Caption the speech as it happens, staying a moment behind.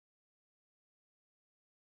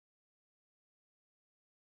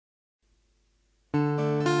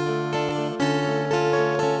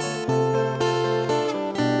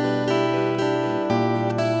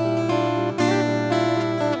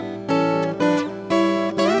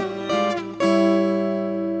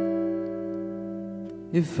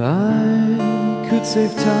If I could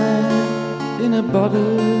save time in a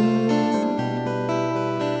bottle,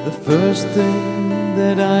 the first thing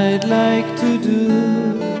that I'd like to do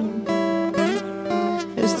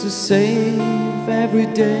is to save every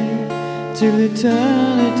day till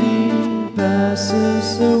eternity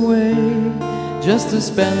passes away, just to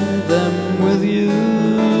spend them with you.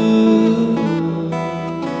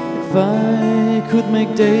 If I could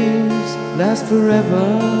make days last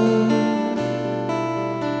forever,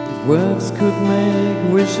 words could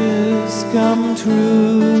make wishes come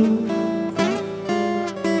true,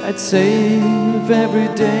 I'd save every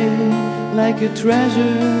day like a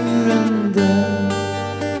treasure, and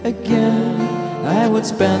then again I would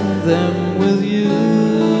spend them with you.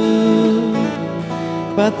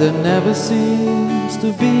 But there never seems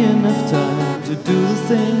to be enough time to do the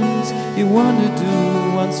things you want to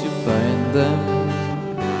do once you find them.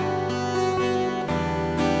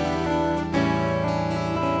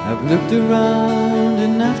 I've looked around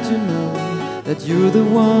enough to know that you're the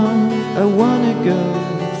one I wanna go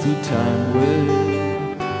through time with.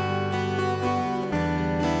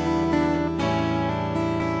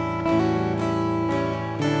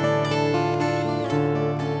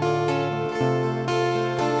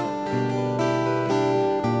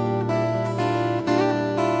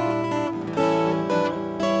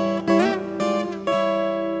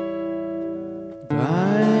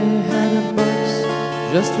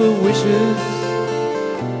 Just for wishes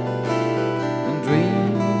and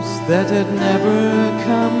dreams that had never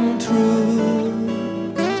come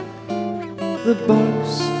true, the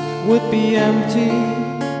box would be empty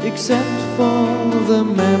except for the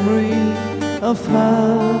memory of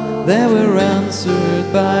how they were answered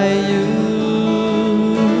by you.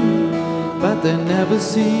 But there never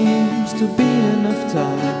seems to be enough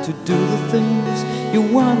time to do the things you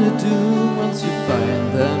want to do once you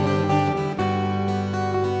find them.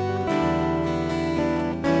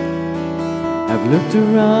 I've looked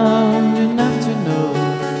around enough to know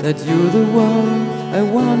that you're the one I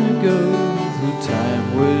wanna go